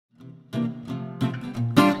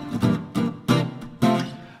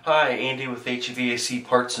Hi, Andy with HVAC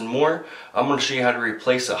Parts and More. I'm going to show you how to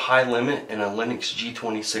replace a high limit in a Lennox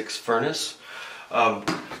G26 furnace.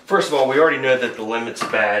 First of all, we already know that the limit's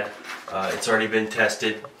bad. It's already been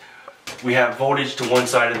tested. We have voltage to one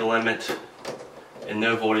side of the limit and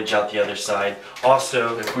no voltage out the other side.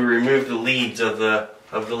 Also, if we remove the leads of the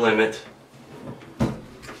limit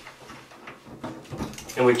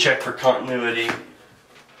and we check for continuity,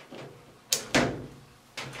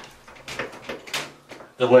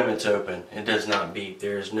 the limit's open. It does not beep.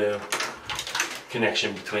 There is no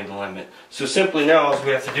connection between the limit. So simply now all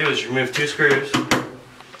we have to do is remove two screws,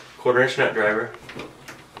 1/4" nut driver,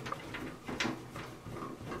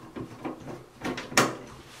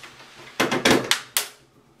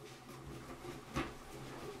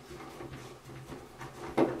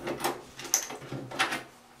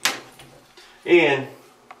 and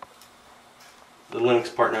the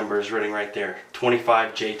Lennox part number is written right there,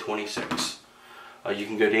 25J26. You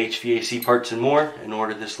can go to HVAC Parts and More and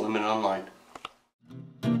order this limit online.